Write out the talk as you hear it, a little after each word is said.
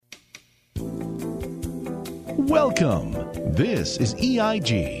Welcome. This is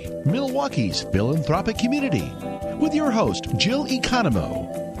EIG, Milwaukee's philanthropic community, with your host, Jill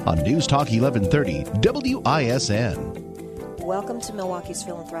Economou, on News Talk 1130 WISN. Welcome to Milwaukee's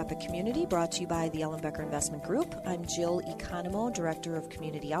philanthropic community, brought to you by the Ellenbecker Investment Group. I'm Jill Economou, Director of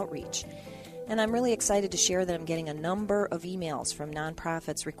Community Outreach. And I'm really excited to share that I'm getting a number of emails from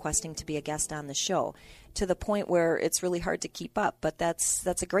nonprofits requesting to be a guest on the show, to the point where it's really hard to keep up. But that's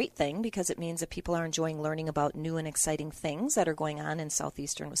a great thing, because it means that people are enjoying learning about new and exciting things that are going on in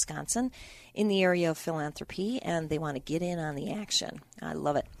southeastern Wisconsin in the area of philanthropy, and they want to get in on the action. I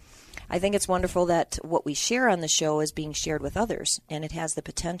love it. I think it's wonderful that what we share on the show is being shared with others, and it has the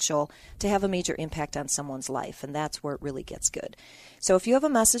potential to have a major impact on someone's life, and that's where it really gets good. So if you have a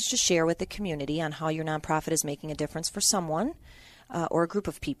message to share with the community on how your nonprofit is making a difference for someone or a group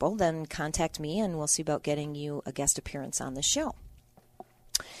of people, then contact me, and we'll see about getting you a guest appearance on the show.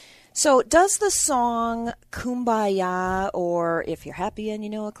 So does the song Kumbaya, or If You're Happy and You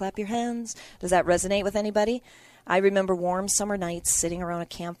Know It, Clap Your Hands, does that resonate with anybody? I remember warm summer nights sitting around a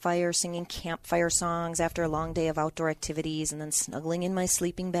campfire singing campfire songs after a long day of outdoor activities, and then snuggling in my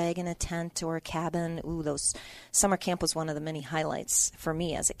sleeping bag in a tent or a cabin. Summer camp was one of the many highlights for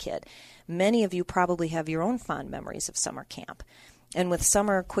me as a kid. Many of you probably have your own fond memories of summer camp. And with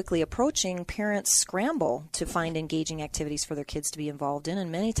summer quickly approaching, parents scramble to find engaging activities for their kids to be involved in,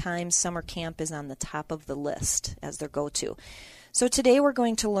 and many times summer camp is on the top of the list as their go-to. So today we're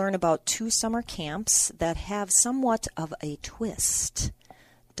going to learn about two summer camps that have somewhat of a twist.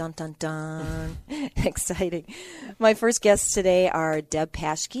 Dun, dun, dun. Exciting. My first guests today are Deb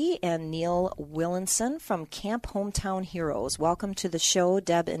Paschke and Neil Willinson from Camp Hometown Heroes. Welcome to the show,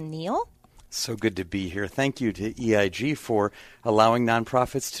 Deb and Neil. So good to be here. Thank you to EIG for allowing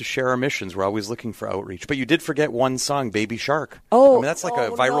nonprofits to share our missions. We're always looking for outreach. But you did forget one song, Baby Shark. Oh, I mean, that's like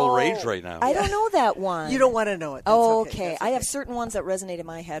a viral rage right now. I don't know that one. You don't want to know it. That's okay. That's I have certain ones that resonate in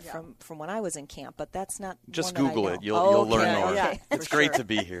my head from when I was in camp, but that's not Just one Google that I know. it. You'll learn more. Okay. It's great to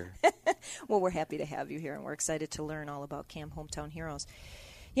be here. Well, we're happy to have you here, and we're excited to learn all about Camp Hometown Heroes.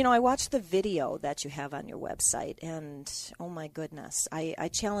 You know, I watched the video that you have on your website, and oh my goodness, I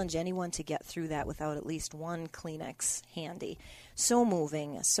challenge anyone to get through that without at least one Kleenex handy. So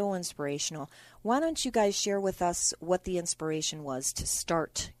moving, so inspirational. Why don't you guys share with us what the inspiration was to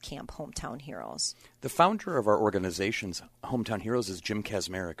start Camp Hometown Heroes? The founder of our organizations, Hometown Heroes, is Jim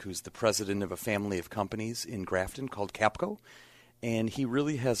Kazmarek, who's the president of a family of companies in Grafton called Capco. And he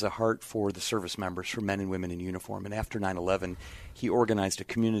really has a heart for the service members, for men and women in uniform. And after 9/11, he organized a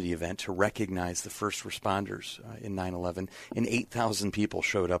community event to recognize the first responders in 9/11. And 8,000 people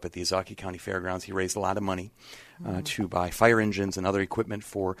showed up at the Ozaukee County Fairgrounds. He raised a lot of money to buy fire engines and other equipment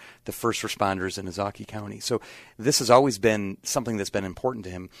for the first responders in Ozaukee County. So this has always been something that's been important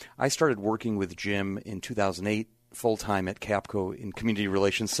to him. I started working with Jim in 2008. Full-time at Capco in community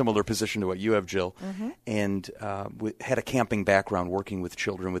relations, similar position to what you have, Jill, and had a camping background working with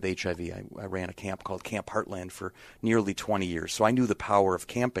children with HIV. I ran a camp called Camp Heartland for nearly 20 years, so I knew the power of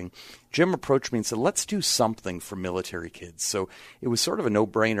camping. Jim approached me and said, let's do something for military kids. So it was sort of a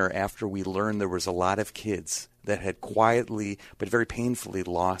no-brainer after we learned there was a lot of kids that had quietly but very painfully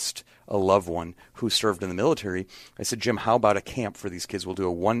lost a loved one who served in the military. I said, Jim, how about a camp for these kids? We'll do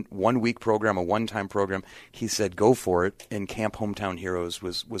a one-week program, a one-time program. He said, go for it, and Camp Hometown Heroes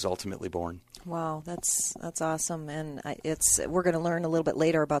was ultimately born. Wow, that's awesome, and we're going to learn a little bit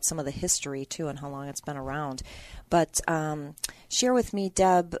later about some of the history, too, and how long it's been around. But share with me,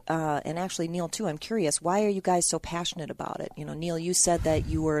 Deb, and actually Neil, too, I'm curious, why are you guys so passionate about it? You know, Neil, you said that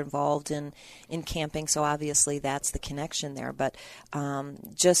you were involved in camping, so obviously that's the connection there. But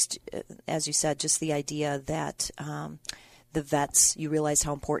just, as you said, just the idea that the vets, you realize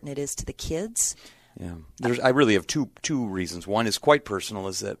how important it is to the kids. Yeah, I really have two reasons. One is quite personal,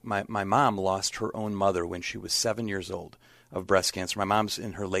 is that my mom lost her own mother when she was 7 years old of breast cancer. My mom's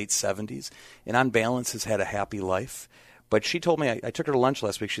in her late 70s, and on balance has had a happy life. But she told me, I took her to lunch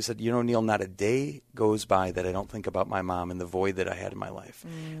last week, she said, you know, Neil, not a day goes by that I don't think about my mom and the void that I had in my life.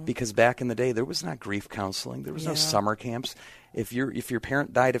 Because back in the day, there was not grief counseling. There was no summer camps. If your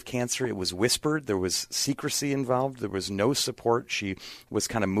parent died of cancer, it was whispered. There was secrecy involved. There was no support. She was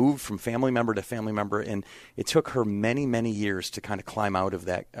kind of moved from family member to family member, and it took her many, many years to kind of climb out of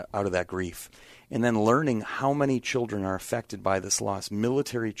that grief. And then learning how many children are affected by this loss,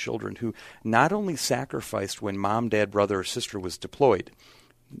 military children who not only sacrificed when mom, dad, brother, or sister was deployed.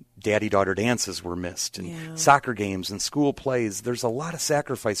 Daddy-daughter dances were missed, and soccer games and school plays. There's a lot of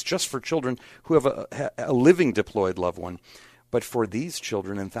sacrifice just for children who have a living deployed loved one. But for these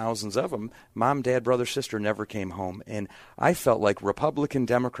children, and thousands of them, mom, dad, brother, sister never came home. And I felt like Republican,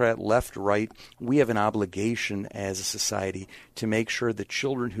 Democrat, left, right, we have an obligation as a society to make sure that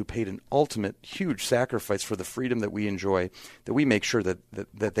children who paid an ultimate huge sacrifice for the freedom that we enjoy, that we make sure that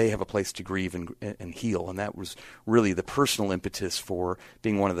they have a place to grieve and heal. And that was really the personal impetus for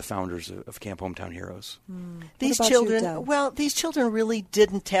being one of the founders of Camp Hometown Heroes. These children really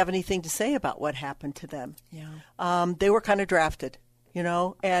didn't have anything to say about what happened to them. Yeah. They were kind of drafted,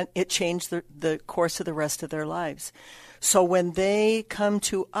 and it changed the course of the rest of their lives. So when they come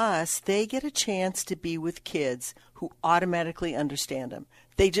to us, they get a chance to be with kids who automatically understand them.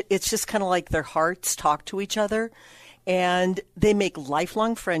 It's just kind of like their hearts talk to each other, and they make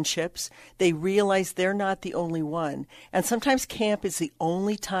lifelong friendships. They realize they're not the only one. And sometimes camp is the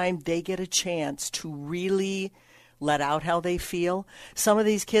only time they get a chance to really let out how they feel. Some of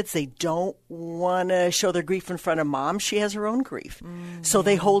these kids, they don't want to show their grief in front of mom. She has her own grief. So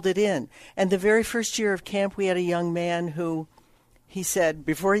they hold it in. And the very first year of camp, we had a young man who, he said,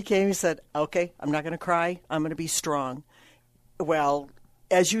 before he came, he said, okay, I'm not going to cry. I'm going to be strong. Well,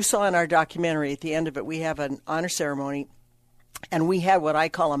 as you saw in our documentary, at the end of it, we have an honor ceremony, and we had what I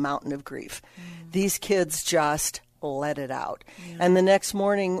call a mountain of grief. These kids just let it out. Yeah. And the next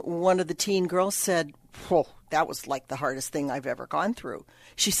morning, one of the teen girls said, whoa, that was like the hardest thing I've ever gone through.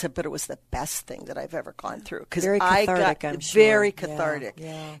 She said, but it was the best thing that I've ever gone through. Because I got very cathartic.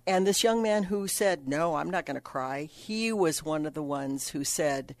 Yeah. And this young man who said, no, I'm not going to cry, he was one of the ones who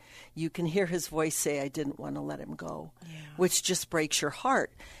said, you can hear his voice say, I didn't want to let him go, which just breaks your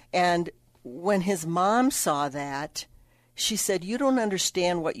heart. And when his mom saw that, she said, you don't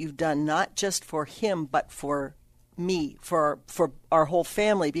understand what you've done, not just for him, but for me, for our whole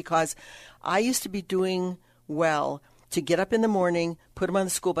family, because I used to be doing well to get up in the morning, put him on the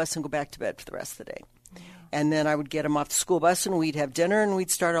school bus, and go back to bed for the rest of the day. Yeah. And then I would get him off the school bus, and we'd have dinner, and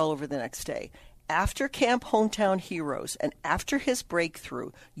we'd start all over the next day. After Camp Hometown Heroes, and after his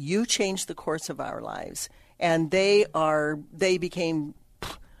breakthrough, you changed the course of our lives. And they became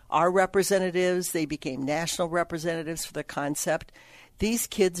our representatives. They became national representatives for the concept. These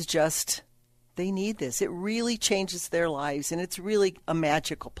kids they need this. It really changes their lives, and it's really a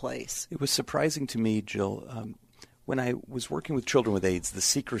magical place. It was surprising to me, Jill, when I was working with children with AIDS, the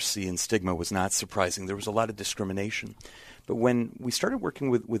secrecy and stigma was not surprising. There was a lot of discrimination. But when we started working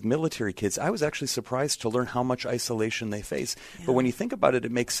with military kids, I was actually surprised to learn how much isolation they face. Yeah. But when you think about it,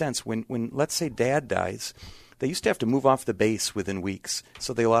 it makes sense. When let's say dad dies, they used to have to move off the base within weeks.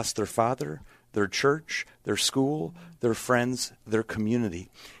 So they lost their father, their church, their school, their friends, their community.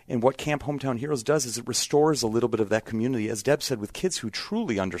 And what Camp Hometown Heroes does is it restores a little bit of that community, as Deb said, with kids who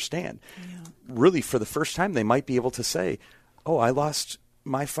truly understand. Yeah. Really, for the first time, they might be able to say, oh, I lost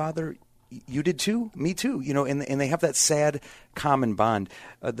my father. You did too? Me too. And they have that sad common bond.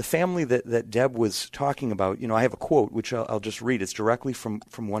 The family that Deb was talking about, I have a quote, which I'll just read. It's directly from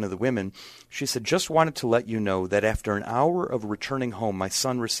one of the women. She said, just wanted to let you know that after an hour of returning home, my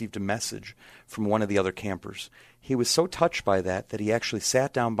son received a message from one of the other campers. He was so touched by that he actually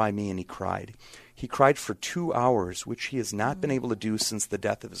sat down by me and he cried. He cried for 2 hours, which he has not been able to do since the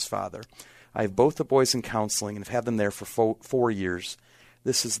death of his father. I have both the boys in counseling and have had them there for 4 years.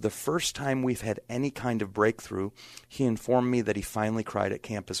 This is the first time we've had any kind of breakthrough. He informed me that he finally cried at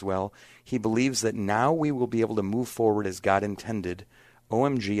camp as well. He believes that now we will be able to move forward as God intended.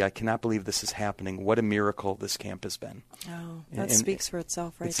 OMG, I cannot believe this is happening. What a miracle this camp has been. Oh, that speaks for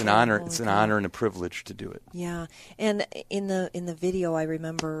itself, right? It's an honor. It's an honor and a privilege to do it. Yeah, and in the video, I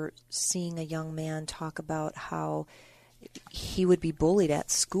remember seeing a young man talk about how he would be bullied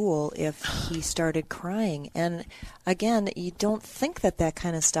at school if he started crying. And again, you don't think that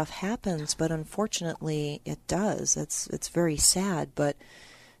kind of stuff happens, but unfortunately it does. It's very sad, but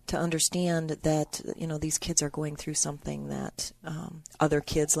to understand that, these kids are going through something that other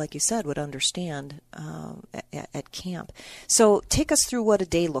kids, like you said, would understand at camp. So take us through what a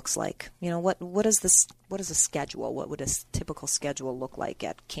day looks like. What is a schedule? What would a typical schedule look like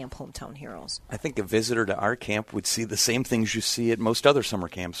at Camp Hometown Heroes? I think a visitor to our camp would see the same things you see at most other summer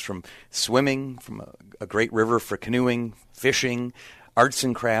camps, from swimming, from a great river for canoeing, fishing, arts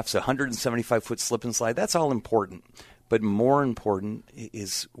and crafts, 175-foot slip and slide. That's all important. But more important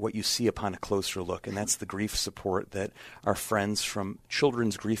is what you see upon a closer look, and that's the grief support that our friends from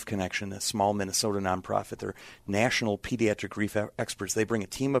Children's Grief Connection, a small Minnesota nonprofit, they're national pediatric grief experts. They bring a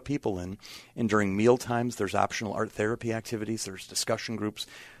team of people in, and during meal times, there's optional art therapy activities, there's discussion groups,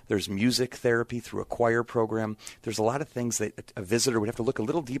 There's music therapy through a choir program. There's a lot of things that a visitor would have to look a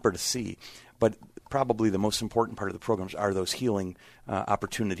little deeper to see. But probably the most important part of the programs are those healing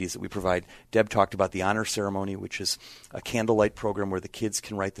opportunities that we provide. Deb talked about the honor ceremony, which is a candlelight program where the kids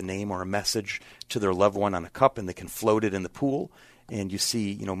can write the name or a message to their loved one on a cup, and they can float it in the pool. And you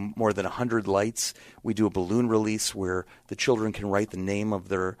see, more than 100 lights. We do a balloon release where the children can write the name of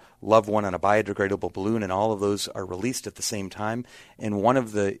their loved one on a biodegradable balloon, and all of those are released at the same time. And one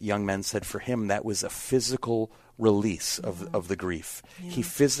of the young men said for him that was a physical release of the grief. Yeah. He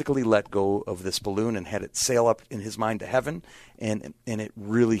physically let go of this balloon and had it sail up in his mind to heaven, and it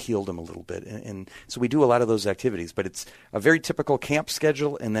really healed him a little bit. And so we do a lot of those activities, but it's a very typical camp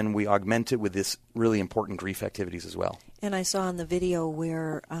schedule, and then we augment it with this really important grief activities as well. And I saw in the video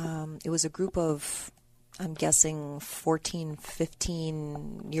where it was a group of, I'm guessing, 14,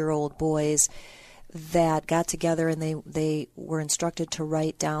 15-year-old boys that got together, and they were instructed to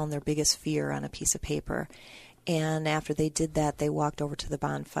write down their biggest fear on a piece of paper. And after they did that, they walked over to the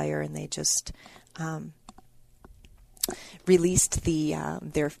bonfire and they just released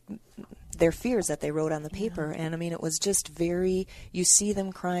their fears that they wrote on the paper. And I mean, it was just you see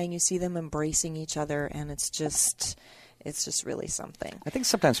them crying, you see them embracing each other, and it's just really something. I think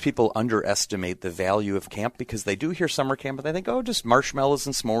sometimes people underestimate the value of camp because they do hear summer camp and they think, oh, just marshmallows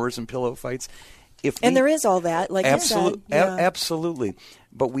and s'mores and pillow fights. And there is all that, like you said. Absolutely.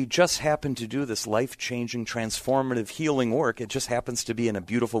 But we just happen to do this life-changing, transformative, healing work. It just happens to be in a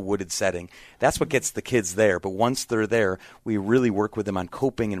beautiful wooded setting. That's what gets the kids there. But once they're there, we really work with them on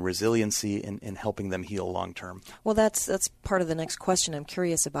coping and resiliency and helping them heal long-term. Well, that's part of the next question I'm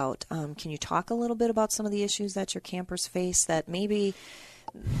curious about. Can you talk a little bit about some of the issues that your campers face that maybe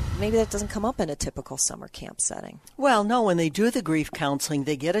that doesn't come up in a typical summer camp setting? Well, no, when they do the grief counseling,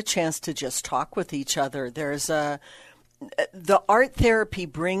 they get a chance to just talk with each other. The art therapy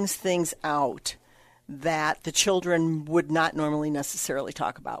brings things out that the children would not normally necessarily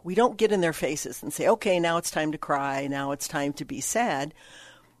talk about. We don't get in their faces and say, okay, now it's time to cry, now it's time to be sad.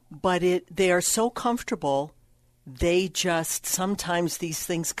 But they are so comfortable, sometimes these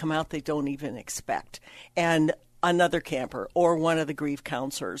things come out they don't even expect. And another camper or one of the grief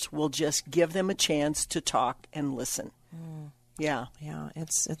counselors will just give them a chance to talk and listen. Yeah,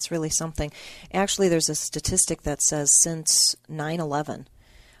 it's really something. Actually, there's a statistic that says since 9/11,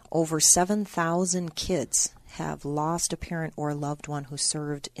 over 7,000 kids have lost a parent or a loved one who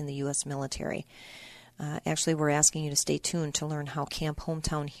served in the U.S. military. Actually, we're asking you to stay tuned to learn how Camp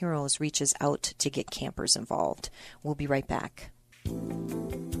Hometown Heroes reaches out to get campers involved. We'll be right back.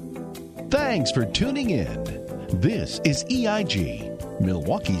 Thanks for tuning in. This is EIG,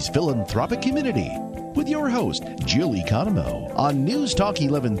 Milwaukee's philanthropic community, with your host, Jill Economou, on News Talk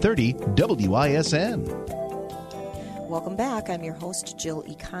 1130 WISN. Welcome back. I'm your host, Jill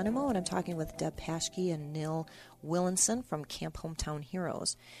Economou, and I'm talking with Deb Paschke and Neil Willinson from Camp Hometown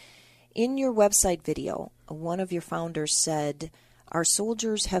Heroes. In your website video, one of your founders said, "Our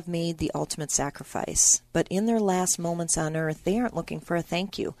soldiers have made the ultimate sacrifice, but in their last moments on earth, they aren't looking for a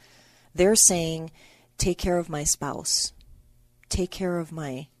thank you. They're saying, take care of my spouse, take care of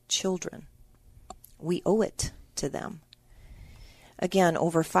my children. We owe it to them." Again,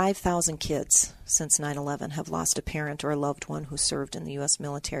 over 5,000 kids since 9/11 have lost a parent or a loved one who served in the U.S.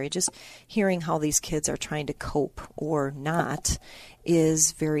 military. Just hearing how these kids are trying to cope or not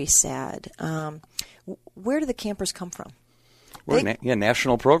is very sad. Where do the campers come from? We're a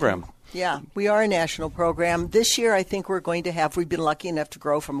national program. Yeah, we are a national program. This year, I think we've been lucky enough to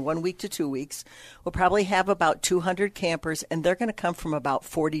grow from 1 week to 2 weeks. We'll probably have about 200 campers, and they're going to come from about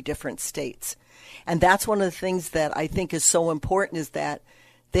 40 different states. And that's one of the things that I think is so important, is that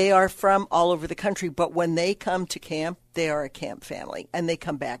they are from all over the country, but when they come to camp, they are a camp family, and they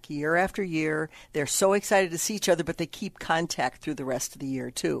come back year after year. They're so excited to see each other, but they keep contact through the rest of the year,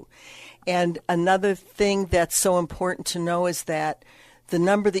 too. And another thing that's so important to know is that the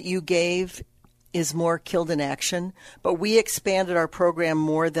number that you gave is more killed in action, but we expanded our program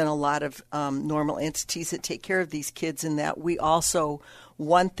more than a lot of normal entities that take care of these kids, in that we also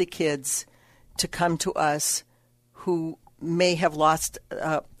want the kids to come to us who may have lost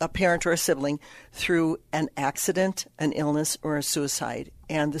a parent or a sibling through an accident, an illness, or a suicide.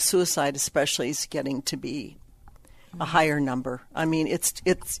 And the suicide especially is getting to be a higher number. I mean, it's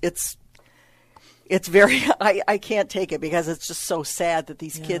very, I can't take it, because it's just so sad that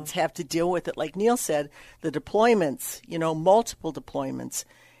these kids have to deal with it. Like Neil said, the deployments, multiple deployments,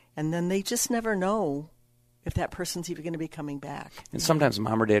 and then they just never know if that person's even going to be coming back. And sometimes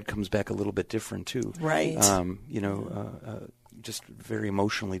mom or dad comes back a little bit different too. Right. just very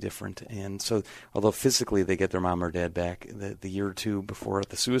emotionally different. And so, although physically they get their mom or dad back, the year or two before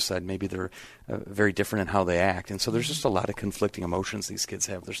the suicide, maybe they're very different in how they act. And so there's just a lot of conflicting emotions these kids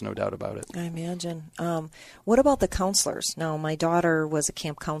have. There's no doubt about it. I imagine. What about the counselors? Now, my daughter was a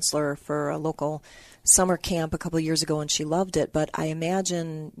camp counselor for a local summer camp a couple of years ago, and she loved it. But I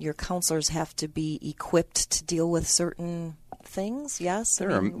imagine your counselors have to be equipped to deal with certain things, yes?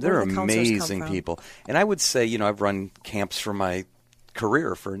 They're amazing people. And I would say, I've run camps for my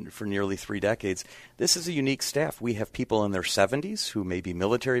career for nearly 3 decades. This is a unique staff. We have people in their 70s who may be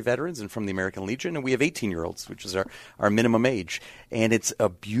military veterans and from the American Legion, and we have 18-year-olds, which is our minimum age. And it's a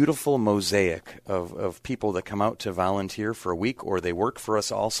beautiful mosaic of people that come out to volunteer for a week, or they work for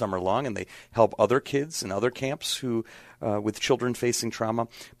us all summer long, and they help other kids in other camps who with children facing trauma.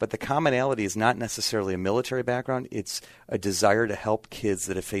 But the commonality is not necessarily a military background. It's a desire to help kids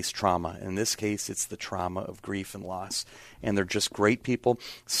that have faced trauma. In this case, it's the trauma of grief and loss. And they're just great people.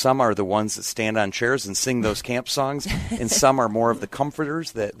 Some are the ones that stand on chairs and sing those camp songs, and some are more of the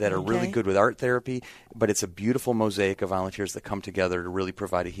comforters that are really good with art therapy. But it's a beautiful mosaic of volunteers that come together to really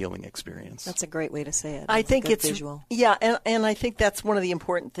provide a healing experience. That's a great way to say it. I think it's visual. Yeah, and I think that's one of the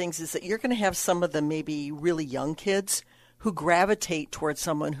important things is that you're going to have some of the maybe really young kids who gravitate towards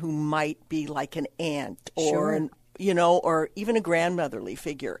someone who might be like an aunt or or even a grandmotherly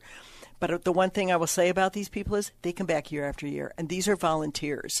figure. But the one thing I will say about these people is they come back year after year, and these are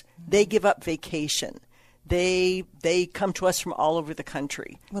volunteers. They give up vacation. They come to us from all over the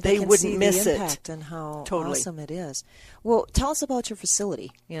country. Well, they can wouldn't see miss the it. impact and how Totally. awesome it is. Well, tell us about your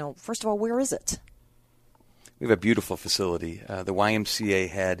facility. First of all, where is it? We have a beautiful facility. The YMCA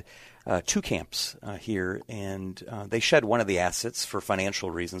had 2 camps here, and they shed one of the assets for financial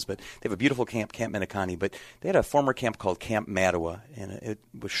reasons, but they have a beautiful camp, Camp Minneconne, but they had a former camp called Camp Mattawa, and it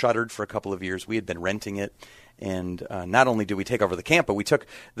was shuttered for a couple of years. We had been renting it, and not only did we take over the camp, but we took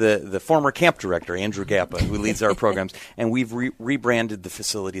the former camp director, Andrew Gappa, who leads our programs, and we've rebranded the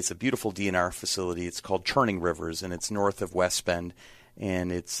facility. It's a beautiful DNR facility. It's called Churning Rivers, and it's north of West Bend.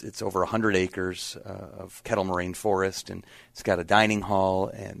 And it's over 100 acres of kettle moraine forest, and it's got a dining hall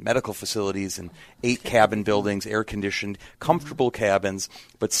and medical facilities and 8 cabin buildings, air-conditioned, comfortable cabins,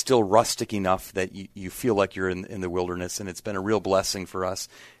 but still rustic enough that you feel like you're in the wilderness. And it's been a real blessing for us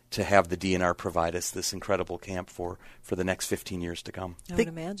to have the DNR provide us this incredible camp for the next 15 years to come. I would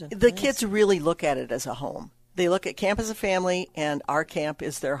imagine. The kids really look at it as a home. They look at camp as a family, and our camp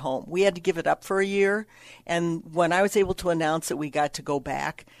is their home. We had to give it up for a year, and when I was able to announce that we got to go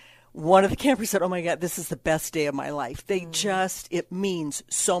back, one of the campers said, "Oh my God, this is the best day of my life." They it means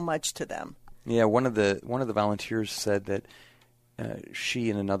so much to them. Yeah, one of the volunteers said that she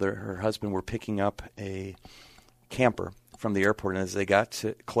and her husband were picking up a camper from the airport, and as they got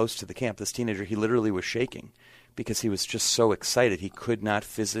close to the camp, this teenager, he literally was shaking, because he was just so excited. He could not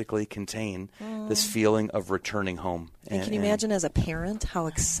physically contain this feeling of returning home. And can you imagine as a parent how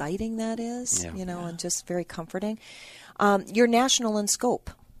exciting that is? Yeah. And just very comforting. You're national in scope,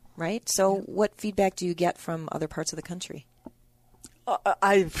 right? So what feedback do you get from other parts of the country?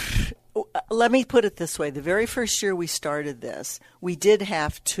 Let me put it this way. The very first year we started this, we did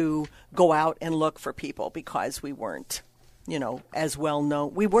have to go out and look for people because we weren't, as well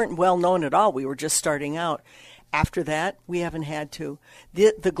known. We weren't well known at all. We were just starting out. After that, we haven't had to.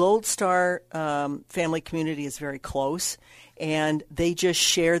 The Gold Star family community is very close, and they just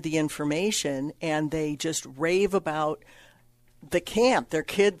share the information, and they just rave about the camp. Their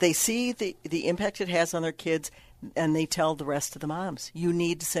kid, they see the impact it has on their kids, and they tell the rest of the moms, you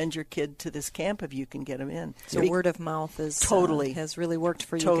need to send your kid to this camp if you can get them in. So word of mouth is has really worked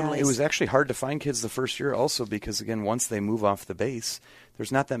for you guys. It was actually hard to find kids the first year also because, again, once they move off the base,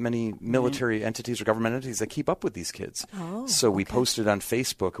 there's not that many military entities or government entities that keep up with these kids. So we posted on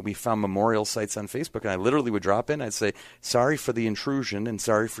Facebook, and we found memorial sites on Facebook, and I literally would drop in. I'd say, sorry for the intrusion and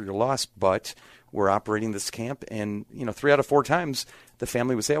sorry for your loss, but we're operating this camp. And, 3 out of 4 times, the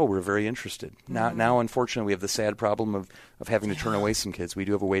family would say, oh, we're very interested. Now, unfortunately, we have the sad problem of having to turn away some kids. We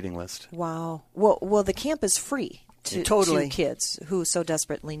do have a waiting list. Wow. Well, the camp is free to kids who so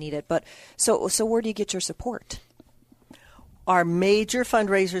desperately need it. But so where do you get your support? Our major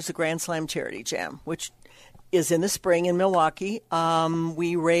fundraiser is the Grand Slam Charity Jam, which is in the spring in Milwaukee.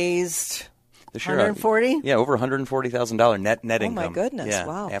 We raised this year, $140? Yeah, over $140,000 net income. Oh, my goodness. Yeah,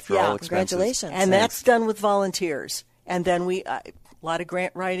 Wow. After all expenses. Congratulations. And that's done with volunteers. And then A lot of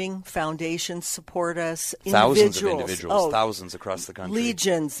grant writing, foundations support us, thousands of individuals, thousands across the country.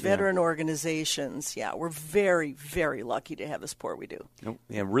 Legions, veteran organizations. Yeah, we're very, very lucky to have the support we do.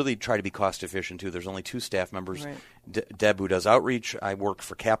 Really try to be cost efficient, too. There's only 2 staff members. Right. Deb, who does outreach. I work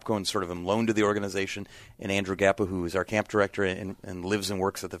for Capco and sort of am loaned to the organization. And Andrew Gappa, who is our camp director and lives and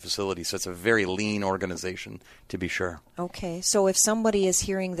works at the facility. So it's a very lean organization, to be sure. Okay. So if somebody is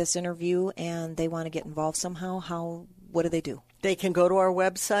hearing this interview and they want to get involved somehow, what do they do? They can go to our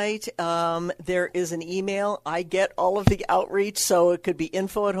website. There is an email. I get all of the outreach, so it could be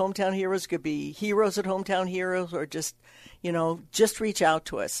info@Hometown Heroes, it could be heroes@Hometown Heroes, or just reach out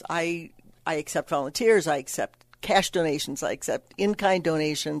to us. I accept volunteers. I accept cash donations. I accept in-kind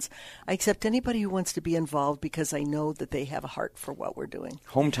donations. I accept anybody who wants to be involved because I know that they have a heart for what we're doing.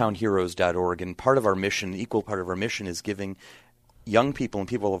 Hometownheroes.org, and part of our mission, equal part of our mission, is giving young people and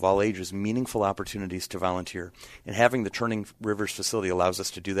people of all ages meaningful opportunities to volunteer. And having the Turning Rivers facility allows us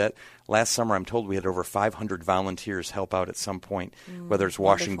to do that. Last summer, I'm told we had over 500 volunteers help out at some point, whether it's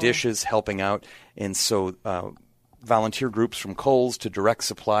washing dishes, helping out. And so volunteer groups from Kohl's to Direct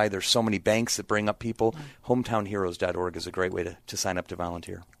Supply. There's so many banks that bring up people. Hometownheroes.org is a great way to sign up to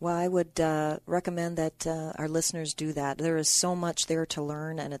volunteer. Well, I would recommend that our listeners do that. There is so much there to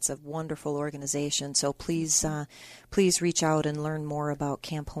learn, and it's a wonderful organization. So please reach out and learn more about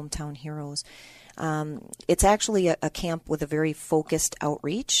Camp Hometown Heroes. It's actually a camp with a very focused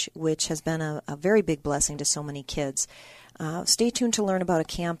outreach, which has been a very big blessing to so many kids. Stay tuned to learn about a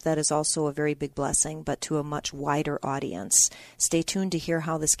camp that is also a very big blessing, but to a much wider audience. Stay tuned to hear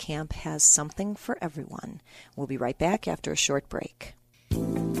how this camp has something for everyone. We'll be right back after a short break.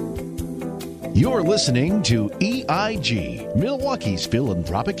 You're listening to EIG, Milwaukee's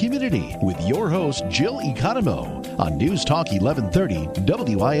Philanthropic Community, with your host, Jill Economou, on News Talk 1130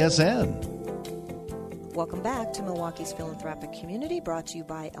 WISN. Welcome back to Milwaukee's Philanthropic Community, brought to you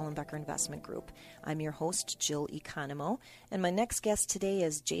by Ellenbecker Investment Group. I'm your host, Jill Economou, and my next guest today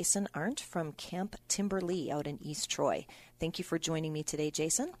is Jason Arndt from Camp Timberlea out in East Troy. Thank you for joining me today,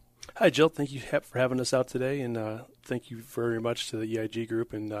 Jason. Hi, Jill. Thank you for having us out today, and thank you very much to the EIG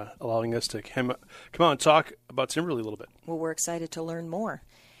group and allowing us to come out and talk about Timberlea a little bit. Well, we're excited to learn more.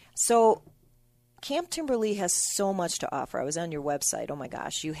 So, Camp Timberlea has so much to offer. I was on your website. Oh, my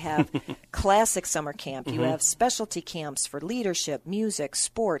gosh. You have classic summer camp. You have specialty camps for leadership, music,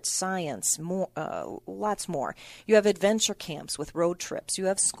 sports, science, more, lots more. You have adventure camps with road trips. You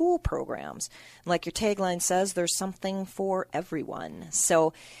have school programs. Like your tagline says, there's something for everyone.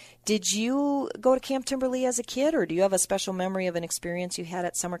 So did you go to Camp Timberlea as a kid, or do you have a special memory of an experience you had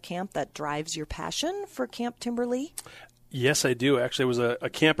at summer camp that drives your passion for Camp Timberlea? Yes, I do. Actually, I was a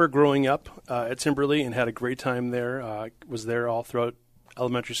camper growing up at Timberlea and had a great time there. Was there all throughout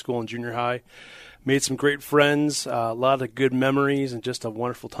elementary school and junior high. Made some great friends, a lot of good memories, and just a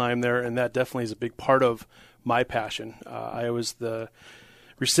wonderful time there. And that definitely is a big part of my passion. I was the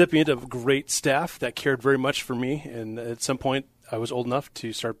recipient of great staff that cared very much for me. And at some point, I was old enough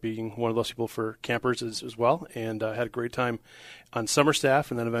to start being one of those people for campers as well. And had a great time on summer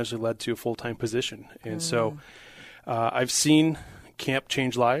staff, and then eventually led to a full-time position. And so I've seen camp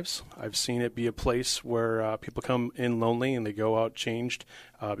change lives. I've seen it be a place where people come in lonely and they go out changed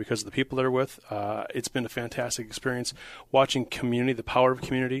because of the people they're with. It's been a fantastic experience watching community, the power of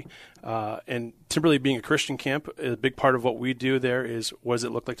community. And Timberlea being a Christian camp, a big part of what we do there is what does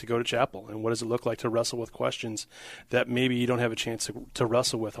it look like to go to chapel, and what does it look like to wrestle with questions that maybe you don't have a chance to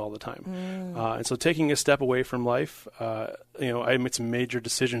wrestle with all the time. And so taking a step away from life, I made some major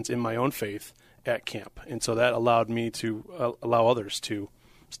decisions in my own faith at camp. And so that allowed me to allow others to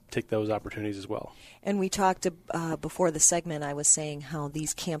take those opportunities as well. And we talked before the segment, I was saying how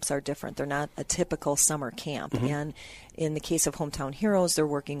these camps are different. They're not a typical summer camp. And in the case of Hometown Heroes, they're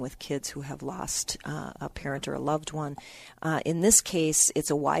working with kids who have lost a parent or a loved one. In this case, it's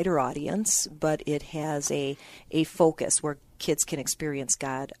a wider audience, but it has a focus where kids can experience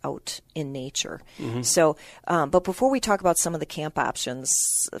God out in nature. So, but before we talk about some of the camp options,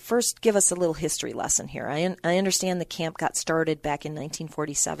 first give us a little history lesson here. I understand the camp got started back in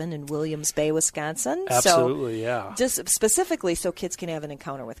 1947 in Williams Bay, Wisconsin. Absolutely, yeah. Just specifically so kids can have an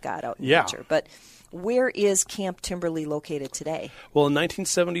encounter with God out in nature. But where is Camp Timberlea located today? Well, in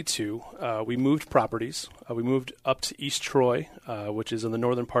 1972, we moved properties. We moved up to East Troy, which is in the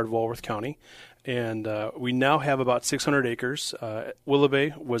northern part of Walworth County. And we now have about 600 acres. Willow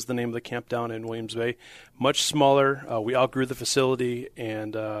Bay was the name of the camp down in Williams Bay. Much smaller. We outgrew the facility,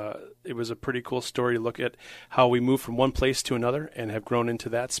 and it was a pretty cool story to look at how we moved from one place to another and have grown into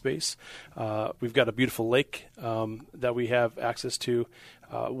that space. We've got a beautiful lake that we have access to.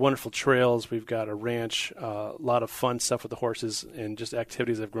 wonderful trails. We've got a ranch, a lot of fun stuff with the horses and just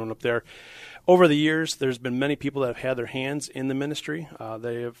activities that have grown up there. Over the years, there's been many people that have had their hands in the ministry.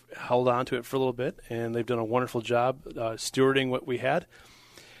 They have held on to it for a little bit, and they've done a wonderful job stewarding what we had.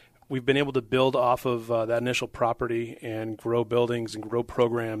 We've been able to build off of that initial property and grow buildings and grow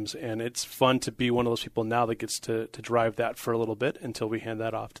programs, and it's fun to be one of those people now that gets to drive that for a little bit until we hand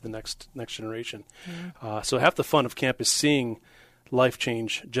that off to the next generation. So half the fun of camp is seeing life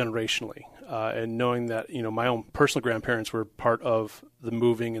change generationally, and knowing that my own personal grandparents were part of the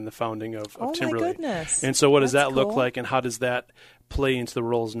moving and the founding of Timberlea. My goodness! And so what does That's that look cool. like, and how does that play into the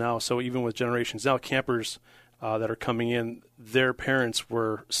roles now? So even with generations now, campers that are coming in, their parents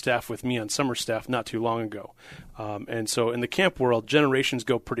were staff with me on summer staff not too long ago. And so in the camp world, generations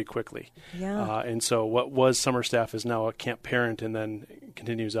go pretty quickly. Yeah. And so what was summer staff is now a camp parent and then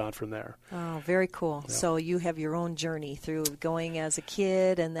continues on from there. Oh, very cool. Yeah. So you have your own journey through going as a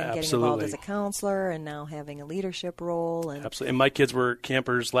kid and then getting involved as a counselor and now having a leadership role. And Absolutely. And my kids were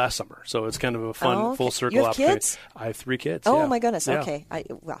campers last summer, so it's kind of a fun full circle You have opportunity. kids? I have 3 kids. Oh, yeah. my goodness. Yeah. Okay. I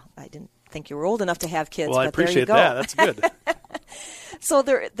didn't think you were old enough to have kids, Well, I but there you appreciate go. that. That's good. So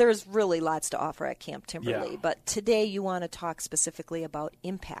there's really lots to offer at Camp Timberlea, Yeah. but today you want to talk specifically about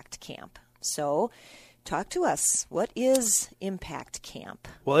Impact Camp. So talk to us. What is Impact Camp?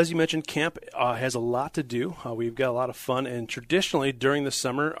 Well, as you mentioned, camp has a lot to do. We've got a lot of fun, and traditionally during the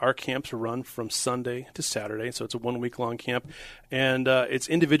summer, our camps run from Sunday to Saturday, so it's a 1-week-long camp, and it's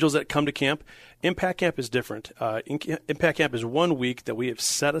individuals that come to camp. Impact Camp is different. Impact Camp is 1 week that we have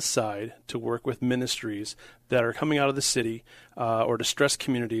set aside to work with ministries that are coming out of the city or distressed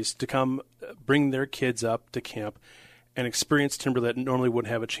communities to come bring their kids up to camp and experience Timberlea that normally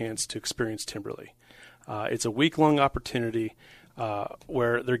wouldn't have a chance to experience Timberlea. It's a week-long opportunity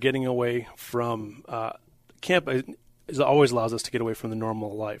where they're getting away from camp. It always allows us to get away from the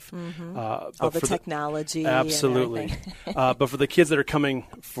normal life. All the technology. Absolutely. And everything. But for the kids that are coming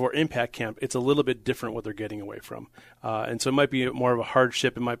for Impact Camp, it's a little bit different what they're getting away from. And so it might be more of a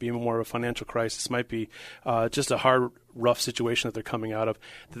hardship. It might be more of a financial crisis. It might be just a hard, rough situation that they're coming out of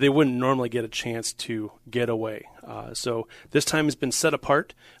that they wouldn't normally get a chance to get away. So this time has been set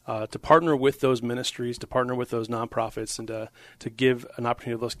apart to partner with those ministries, to partner with those nonprofits, and to give an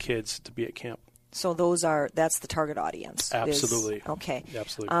opportunity to those kids to be at camp. So that's the target audience. Absolutely. Okay.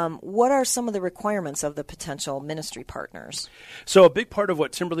 Absolutely. What are some of the requirements of the potential ministry partners? So a big part of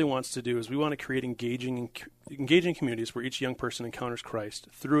what Timberlea wants to do is we want to create engaging communities where each young person encounters Christ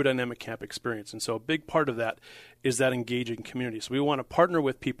through a dynamic camp experience. And so a big part of that is that engaging community. So we want to partner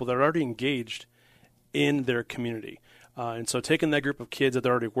with people that are already engaged in their community. And so taking that group of kids that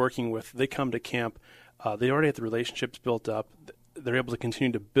they're already working with, they come to camp, they already have the relationships built up. They're able to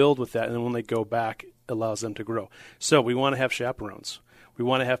continue to build with that, and then when they go back, it allows them to grow. So we want to have chaperones. We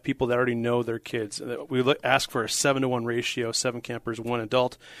want to have people that already know their kids. We ask for a 7-to-1 ratio, 7 campers, 1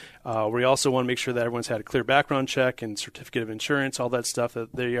 adult. We also want to make sure that everyone's had a clear background check and certificate of insurance, all that stuff,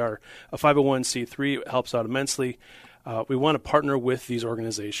 that they are a 501c3. It helps out immensely. We want to partner with these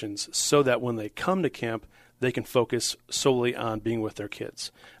organizations so that when they come to camp, they can focus solely on being with their kids.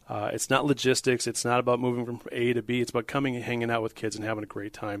 It's not logistics. It's not about moving from A to B. It's about coming and hanging out with kids and having a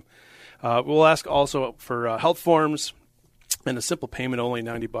great time. We'll ask also for health forms and a simple payment, only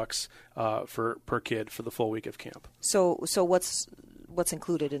 $90 per kid for the full week of camp. So what's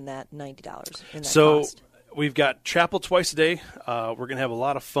included in that $90 in that So cost? we've got chapel twice a day. We're going to have a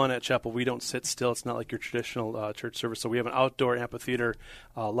lot of fun at chapel. We don't sit still. It's not like your traditional church service. So we have an outdoor amphitheater,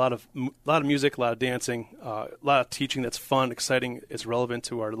 a lot of music, a lot of dancing, a lot of teaching that's fun, exciting, is relevant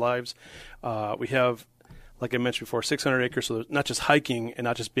to our lives. We have, like I mentioned before, 600 acres, so not just hiking and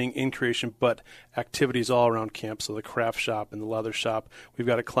not just being in creation, but activities all around camp. So the craft shop and the leather shop. We've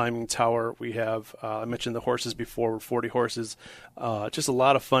got a climbing tower. We have, I mentioned the horses before, 40 horses. Just a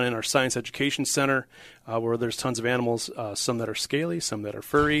lot of fun in our science education center where there's tons of animals, some that are scaly, some that are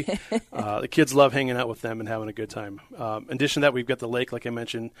furry. The kids love hanging out with them and having a good time. In addition to that, we've got the lake, like I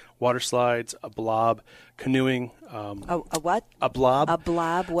mentioned, water slides, a blob, canoeing. A what? A blob. A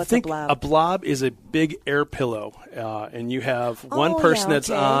blob? What's Think a blob? A blob is a big air pillow, and you have one Oh, person yeah, that's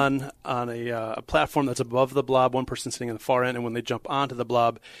okay. on a platform that's above the blob, one person sitting in the far end, and when they jump onto the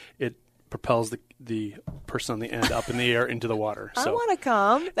blob, it propels the person on the end up in the air into the water. I So want to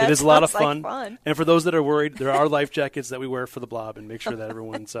come. That it is a lot of sounds like fun. And for those that are worried, there are life jackets that we wear for the blob and make sure that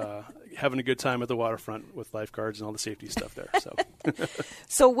everyone's having a good time at the waterfront with lifeguards and all the safety stuff there. So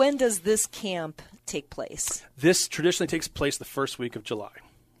So when does this camp take place? this traditionally takes place the first week of July.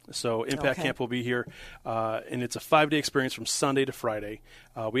 So Impact Okay. Camp will be here, and it's a 5-day experience from Sunday to Friday.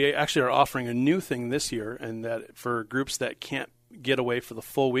 We actually are offering a new thing this year, and that for groups that can't getaway for the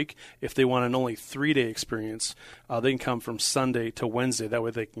full week. If they want an only 3-day experience, they can come from Sunday to Wednesday. That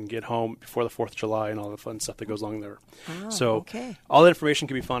way they can get home before the 4th of July and all the fun stuff that goes along there. All the information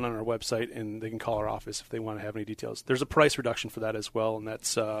can be found on our website, and they can call our office if they want to have any details. There's a price reduction for that as well, and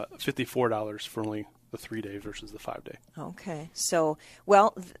that's $54 for only the 3-day versus the 5-day. Okay. So,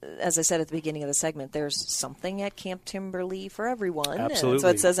 well, as I said at the beginning of the segment, there's something at Camp Timberlea for everyone. Absolutely. That's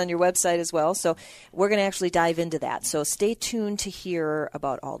what it says on your website as well. So we're going to actually dive into that. So stay tuned to hear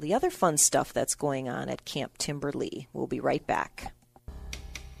about all the other fun stuff that's going on at Camp Timberlea. We'll be right back.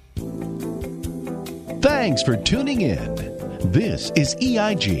 Thanks for tuning in. This is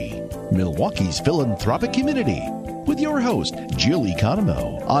EIG, Milwaukee's philanthropic community, with your host, Jill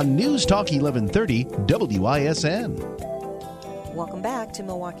Economou, on News Talk 1130 WISN. Welcome back to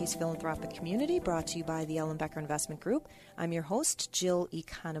Milwaukee's Philanthropic Community, brought to you by the Ellen Becker Investment Group. I'm your host, Jill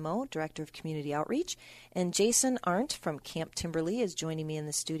Economou, Director of Community Outreach, and Jason Arndt from Camp Timberlea is joining me in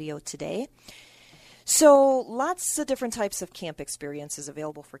the studio today. So lots of different types of camp experiences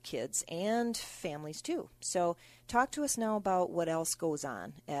available for kids and families too. So talk to us now about what else goes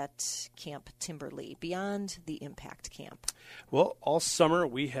on at Camp Timberlea beyond the Impact Camp. Well, all summer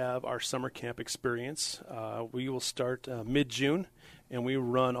we have our summer camp experience. We will start mid-June, and we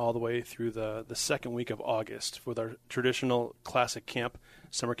run all the way through the second week of August with our traditional classic camp,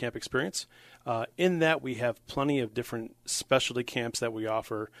 summer camp experience. In that, we have plenty of different specialty camps that we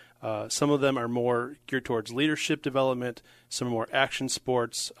offer. Some of them are more geared towards leadership development, some are more action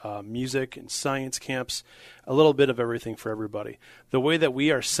sports, music and science camps, a little bit of everything for everybody. The way that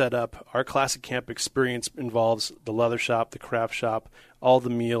we are set up, our classic camp experience involves the leather shop, the craft shop, all the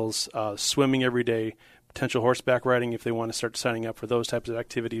meals, swimming every day, potential horseback riding if they want to start signing up for those types of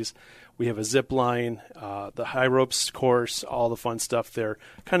activities. We have a zip line, the high ropes course, all the fun stuff there.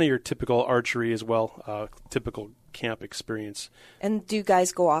 Kind of your typical archery as well, typical camp experience. And do you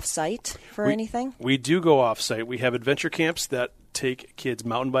guys go off-site for anything? We do go off-site. We have adventure camps that take kids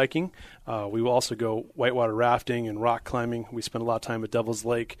mountain biking. We will also go whitewater rafting and rock climbing. We spend a lot of time at Devil's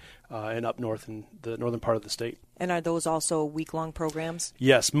Lake and up north in the northern part of the state. And are those also week-long programs?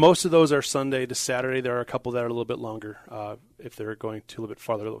 Yes, most of those are Sunday to Saturday. There are a couple that are a little bit longer if they're going to a little bit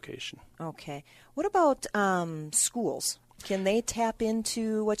farther location. Okay. What about schools? Can they tap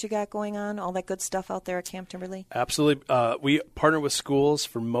into what you got going on, all that good stuff out there at Camp Timberlea? Absolutely. We partner with schools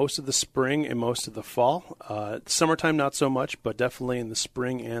for most of the spring and most of the fall. Summertime, not so much, but definitely in the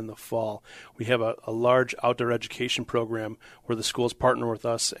spring and the fall. We have a large outdoor education program where the schools partner with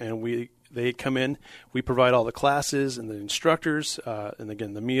us, and they come in. We provide all the classes and the instructors, and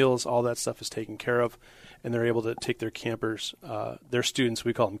again, the meals, all that stuff is taken care of. And they're able to take their campers, their students,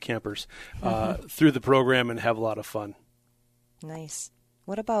 we call them campers, through the program and have a lot of fun. Nice.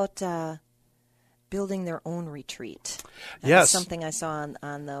 What about building their own retreat? That's yes. something I saw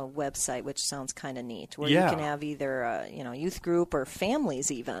on the website, which sounds kind of neat, where Yeah. you can have either a youth group or families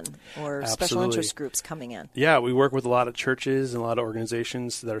even, or special Absolutely. interest groups coming in. Yeah, we work with a lot of churches and a lot of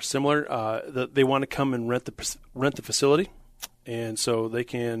organizations that are similar. They want to come and rent the facility. And so they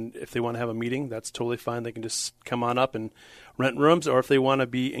can, if they want to have a meeting, that's totally fine. They can just come on up and rent rooms, or if they want to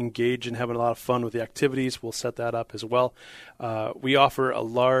be engaged and having a lot of fun with the activities, we'll set that up as well. We offer a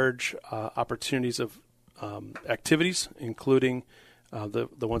large opportunities of activities, including the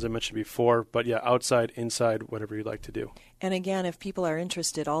ones I mentioned before. But yeah, outside, inside, whatever you'd like to do. And again, if people are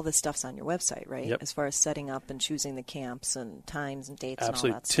interested, all this stuff's on your website, right? Yep. As far as setting up and choosing the camps and times and dates Absolutely.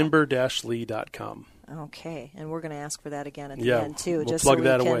 and all that stuff. Timber-lee.com. Okay, and we're going to ask for that again at the Yeah, end too. we'll just plug so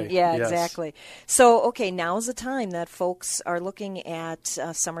that we can, away. Yeah, Yes. exactly. So, okay, now's the time that folks are looking at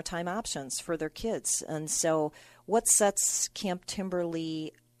summertime options for their kids. And so, what sets Camp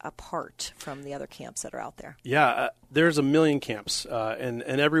Timberlea apart from the other camps that are out there? Yeah, there's a million camps, and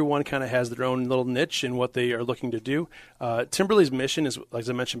everyone kind of has their own little niche in what they are looking to do. Timberlea's mission is, as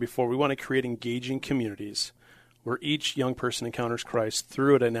I mentioned before, we want to create engaging communities where each young person encounters Christ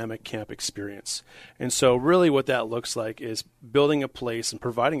through a dynamic camp experience. And so really what that looks like is building a place and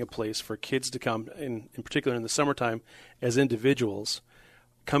providing a place for kids to come, in particular in the summertime, as individuals,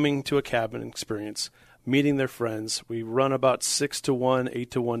 coming to a cabin experience, meeting their friends. We run about 6 to 1,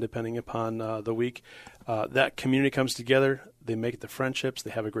 8 to 1, depending upon the week. That community comes together. They make the friendships.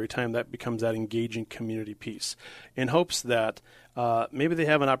 They have a great time. That becomes that engaging community piece, in hopes that maybe they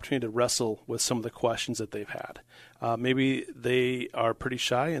have an opportunity to wrestle with some of the questions that they've had. Maybe they are pretty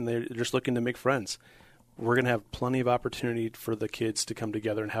shy and they're just looking to make friends. We're going to have plenty of opportunity for the kids to come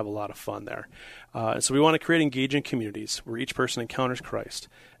together and have a lot of fun there. So we want to create engaging communities where each person encounters Christ.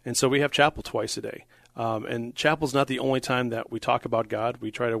 And so we have chapel twice a day. And chapel's not the only time that we talk about God.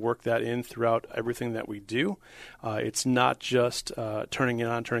 We try to work that in throughout everything that we do. It's not just turning it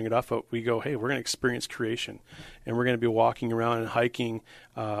on, turning it off, but we go, hey, we're going to experience creation. And we're going to be walking around and hiking.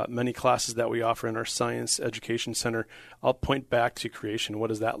 Many classes that we offer in our Science Education Center, I'll point back to creation. What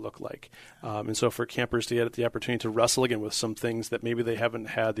does that look like? And so for campers to get the opportunity to wrestle again with some things that maybe they haven't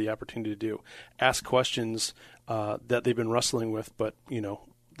had the opportunity to do, ask questions that they've been wrestling with, but,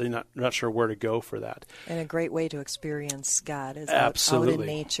 they're not sure where to go for that. And a great way to experience God is out in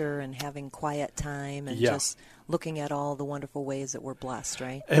nature and having quiet time and just looking at all the wonderful ways that we're blessed,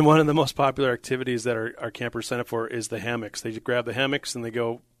 right? And one of the most popular activities that our campers sign up for is the hammocks. They grab the hammocks and they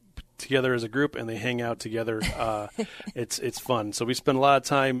go together as a group and they hang out together. It's fun. So we spend a lot of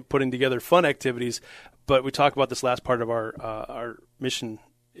time putting together fun activities, but we talk about this last part of our mission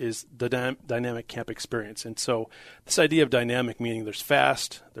is the dynamic camp experience. And so this idea of dynamic, meaning there's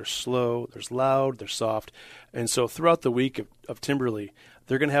fast, there's slow, there's loud, there's soft. And so throughout the week of Timberlea,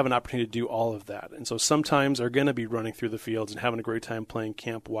 they're going to have an opportunity to do all of that. And so sometimes they're going to be running through the fields and having a great time playing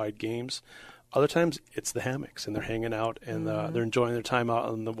camp-wide games. Other times it's the hammocks, and they're hanging out, and they're enjoying their time out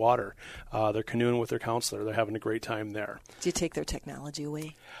on the water. They're canoeing with their counselor. They're having a great time there. Do you take their technology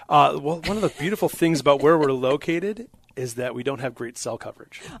away? Well, one of the beautiful things about where we're located is that we don't have great cell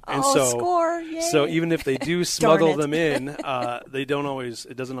coverage. And score! Yay. So even if they do smuggle them in, it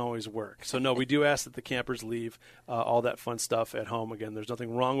doesn't always work. So no, we do ask that the campers leave all that fun stuff at home. Again, there's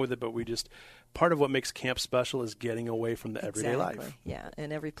nothing wrong with it, but part of what makes camp special is getting away from the everyday life. Yeah,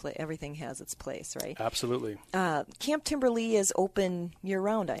 and everything has its place, right? Absolutely. Camp Timberlea is open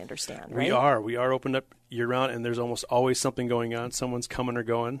year-round, I understand, right? We are open up year-round, and there's almost always something going on. Someone's coming or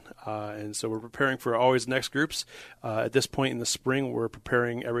going, and so we're preparing for always next groups. At this point in the spring, we're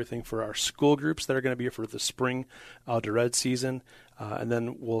preparing everything for our school groups that are going to be here for the spring Red season, and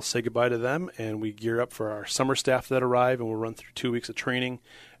then we'll say goodbye to them, and we gear up for our summer staff that arrive, and we'll run through 2 weeks of training,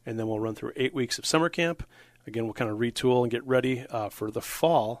 and then we'll run through 8 weeks of summer camp. Again, we'll kind of retool and get ready for the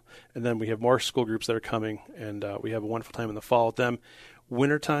fall, and then we have more school groups that are coming, and we have a wonderful time in the fall with them.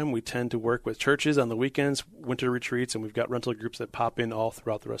 Wintertime, we tend to work with churches on the weekends, winter retreats, and we've got rental groups that pop in all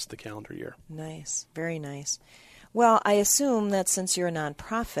throughout the rest of the calendar year. Nice. Very nice. Well, I assume that since you're a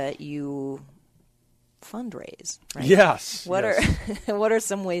nonprofit, you fundraise, right? Yes. What are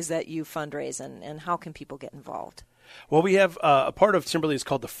some ways that you fundraise, and how can people get involved? Well, we have a part of Timberlea is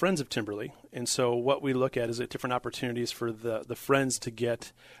called the Friends of Timberlea, and so what we look at is different opportunities for the friends to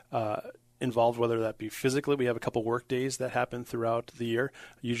get involved, whether that be physically. We have a couple work days that happen throughout the year,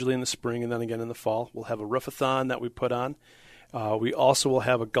 usually in the spring and then again in the fall. We'll have a roof-a-thon that we put on. We also will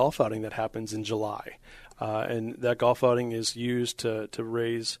have a golf outing that happens in July, and that golf outing is used to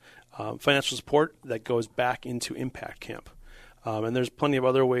raise financial support that goes back into Impact Camp. And there's plenty of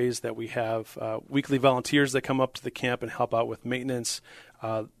other ways that we have weekly volunteers that come up to the camp and help out with maintenance.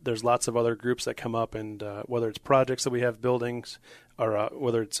 There's lots of other groups that come up, and whether it's projects that we have buildings, or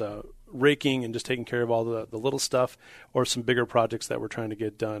whether it's raking and just taking care of all the little stuff, or some bigger projects that we're trying to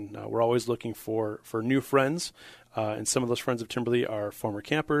get done. We're always looking for new friends, and some of those friends of Timberlea are former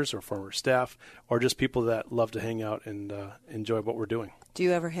campers or former staff, or just people that love to hang out and enjoy what we're doing. Do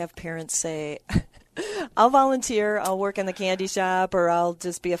you ever have parents say, I'll volunteer, I'll work in the candy shop, or I'll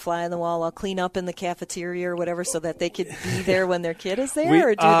just be a fly on the wall, I'll clean up in the cafeteria or whatever, so that they could be there when their kid is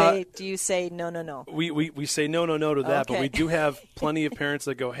there? Or do you say no? We say no to that, okay. But we do have plenty of parents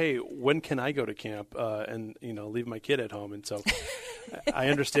that go, hey, when can I go to camp and leave my kid at home? And so I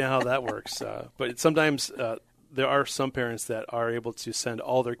understand how that works. But sometimes there are some parents that are able to send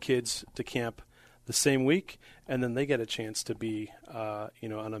all their kids to camp the same week, and then they get a chance to be,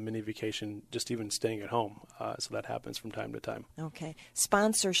 on a mini vacation, just even staying at home. So that happens from time to time. Okay.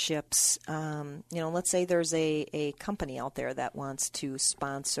 Sponsorships. Let's say there's a company out there that wants to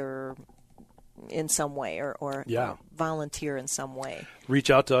sponsor in some way or volunteer in some way.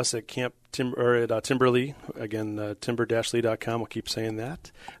 Reach out to us at Timberlea. Again, timber-lee.com. We'll keep saying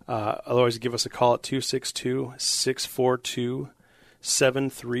that. Otherwise, give us a call at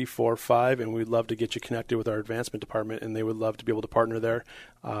 262-642-7345, and we'd love to get you connected with our advancement department, and they would love to be able to partner there.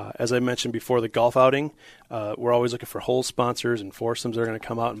 As I mentioned before, the golf outing, we're always looking for whole sponsors and foursomes that are going to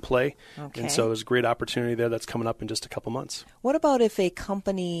come out and play. Okay. And so there's a great opportunity there that's coming up in just a couple months. What about if a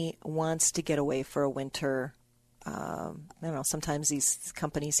company wants to get away for a winter? I don't know, sometimes these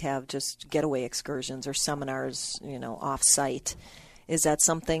companies have just getaway excursions or seminars, off-site. Is that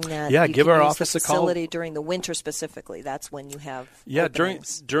something that you give can our use office the a call facility during the winter specifically? That's when you have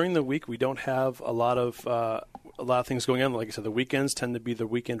openings. During the week we don't have a lot of a lot of things going on. Like I said, the weekends tend to be the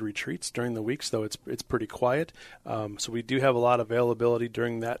weekend retreats. During the weeks, though, it's pretty quiet. So we do have a lot of availability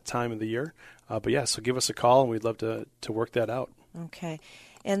during that time of the year. But yeah, so give us a call, and we'd love to work that out. Okay.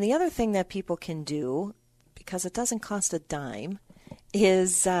 And the other thing that people can do, because it doesn't cost a dime,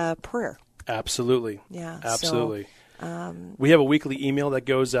 is prayer. Absolutely. Yeah. Absolutely. So, we have a weekly email that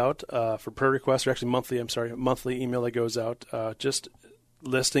goes out for prayer requests, or actually monthly email that goes out just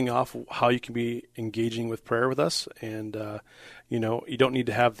listing off how you can be engaging with prayer with us. And, you don't need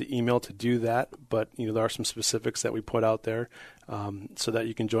to have the email to do that, but, there are some specifics that we put out there so that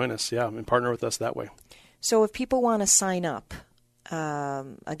you can join us, and partner with us that way. So if people want to sign up,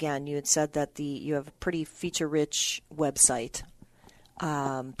 again, you had said that you have a pretty feature-rich website.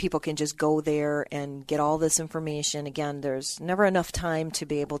 People can just go there and get all this information. Again, there's never enough time to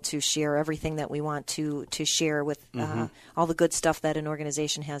be able to share everything that we want to share with all the good stuff that an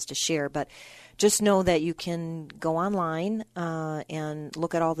organization has to share. But just know that you can go online and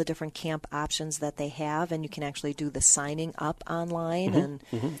look at all the different camp options that they have, and you can actually do the signing up online and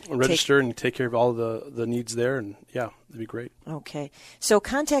register and take care of all the needs there. And that'd be great. Okay. So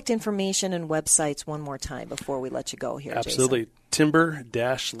contact information and websites one more time before we let you go here, Absolutely. Jason.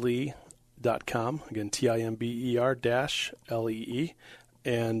 Timber-lee.com. Again, TIMBER-LEE.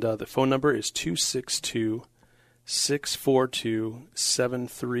 And the phone number is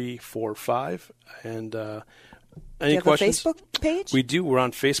 262-642-7345. And any questions? Do you have a Facebook page? We do. We're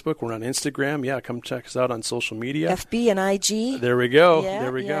on Facebook. We're on Instagram. Yeah, come check us out on social media. FB and IG. There we go. Yeah,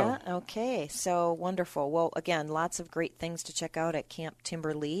 there we go. Okay. So wonderful. Well, again, lots of great things to check out at Camp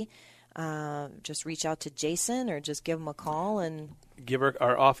Timber-Lee. Just reach out to Jason or just give him a call. And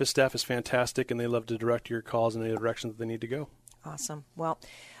our office staff is fantastic, and they love to direct your calls in any direction that they need to go. Awesome. Well,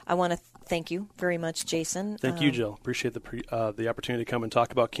 I want to thank you very much, Jason. Thank you, Jill. Appreciate the opportunity to come and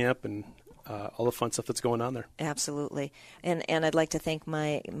talk about camp and all the fun stuff that's going on there. Absolutely. And I'd like to thank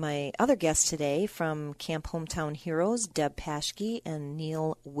my other guests today from Camp Hometown Heroes, Deb Paschke and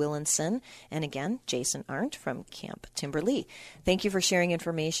Neil Willinson, and again, Jason Arndt from Camp Timber-Lee. Thank you for sharing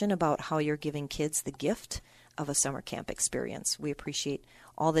information about how you're giving kids the gift of a summer camp experience. We appreciate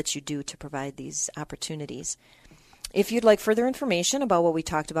all that you do to provide these opportunities. If you'd like further information about what we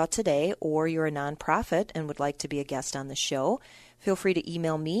talked about today, or you're a nonprofit and would like to be a guest on the show, feel free to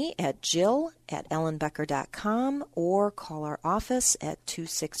email me at jill@ellenbecker.com or call our office at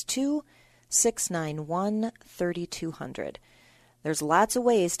 262-691-3200. There's lots of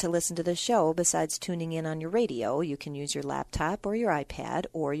ways to listen to the show besides tuning in on your radio. You can use your laptop or your iPad,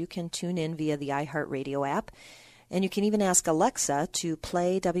 or you can tune in via the iHeartRadio app. And you can even ask Alexa to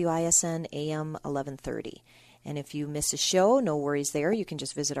play WISN AM 1130. And if you miss a show, no worries there. You can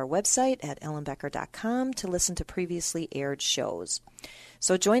just visit our website at ellenbecker.com to listen to previously aired shows.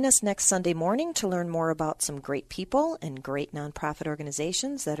 So join us next Sunday morning to learn more about some great people and great nonprofit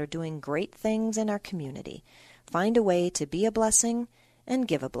organizations that are doing great things in our community. Find a way to be a blessing and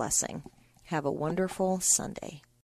give a blessing. Have a wonderful Sunday.